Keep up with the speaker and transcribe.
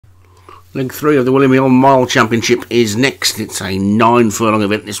Leg 3 of the William Hill Mile Championship is next. It's a 9 furlong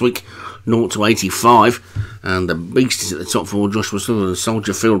event this week, 0 to 85. And the beast is at the top for Joshua Sutherland,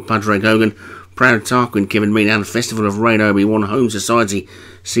 Soldier Field, Padraig Hogan, Proud Tarquin, Kevin Mean, and Festival of Rain, Obi-Wan, Home Society,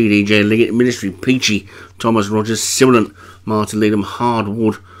 CDJ Liggett, Ministry Peachy, Thomas Rogers, Sibilant, Martin Leadham,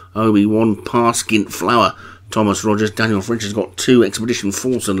 Hardwood, Obi-Wan, Parskint Flower, Thomas Rogers, Daniel French has got 2, Expedition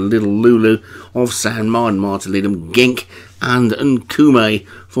Force and Little Lulu of San Martin, Martin Leadham, Genk and Nkume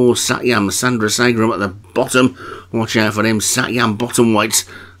for Satyam, Sandra Sagram at the bottom. Watch out for them Satyam bottom weights.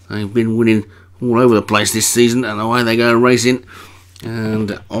 They've been winning all over the place this season, and away they go racing.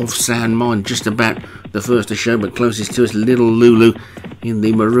 And of San Martin, just about the first to show, but closest to us, Little Lulu in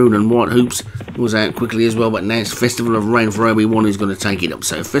the maroon and white hoops was out quickly as well. But now it's Festival of Rain for Obi-Wan, who's going to take it up.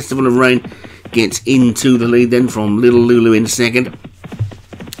 So Festival of Rain gets into the lead then from Little Lulu in second.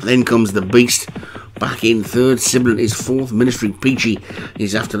 Then comes the Beast back in third. Sibilant is fourth. Ministry Peachy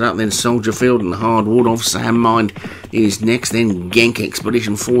is after that. Then Soldier Field and Hardwood of Sam Mind is next. Then Genk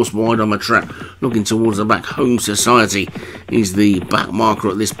Expedition Force wide on the track, looking towards the back. Home Society is the back marker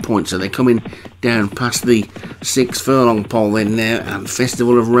at this point. So they're coming down past the 6 furlong pole then now, and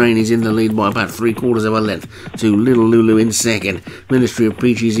Festival of Rain is in the lead by about 3/4 of a length to Little Lulu in second. Ministry of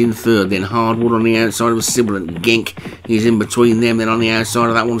Peach is in third, then Hardwood on the outside of Sibilant. Genk is in between them, then on the outside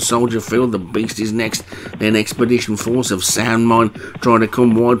of that one Soldier Field. The Beast is next, then Expedition Force of Sound Mine trying to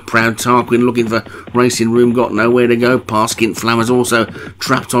come wide. Proud Tarquin looking for racing room, got nowhere to go. Parskint Flammers also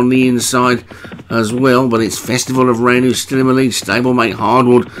trapped on the inside as well, but it's Festival of Rain who's still in the lead. Stablemate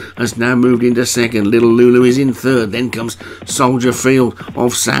Hardwood has now moved into second. Little Lulu is in third. Then comes Soldier Field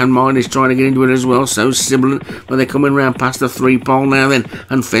of Sound Mind is trying to get into it as well. So Sibilant, but they're coming round past the 3 pole now then.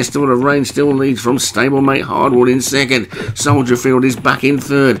 And Festival of Rain still leads from Stablemate Hardwood in second. Soldier Field is back in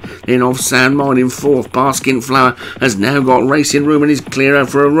third. Then off Sound Mind in fourth. Parskint Flower has now got racing room and is clear out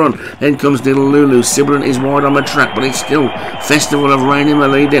for a run. Then comes Little Lulu. Sibilant is wide on the track, but it's still Festival of Rain in the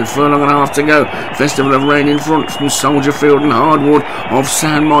lead. Then furlong and a half to go. Festival of Rain in front from Soldier Field and Hardwood of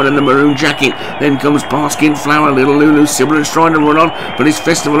Sound Mind and the maroon jacket. Then comes Parskint Flower, Little Lulu, Sibilant's trying to run on, but it's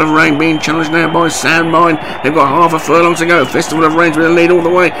Festival of Rain being challenged now by Sound Mind. They've got half a furlong to go. Festival of Rain's with the lead all the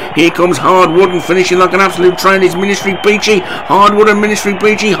way. Here comes Hardwood, and finishing like an absolute train is Ministry Peachy. Hardwood and Ministry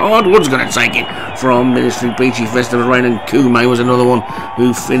Peachy. Hardwood's going to take it from Ministry Peachy. Festival of Rain, and Kume was another one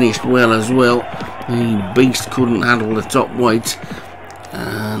who finished well as well. The Beast couldn't handle the top weight,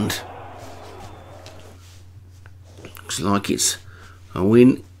 and looks like it's a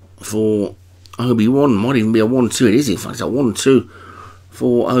win for Obi-Wan. Might even be a 1-2. It is, in fact, a 1-2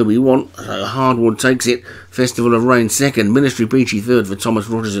 for Obi-Wan. So Hardwood takes it. Festival of Rain second. Ministry Peachy third for Thomas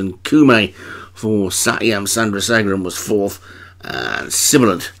Rogers, and Kume for Satyam Sandra Sagaran was fourth, and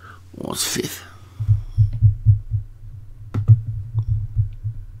Sibilant was fifth.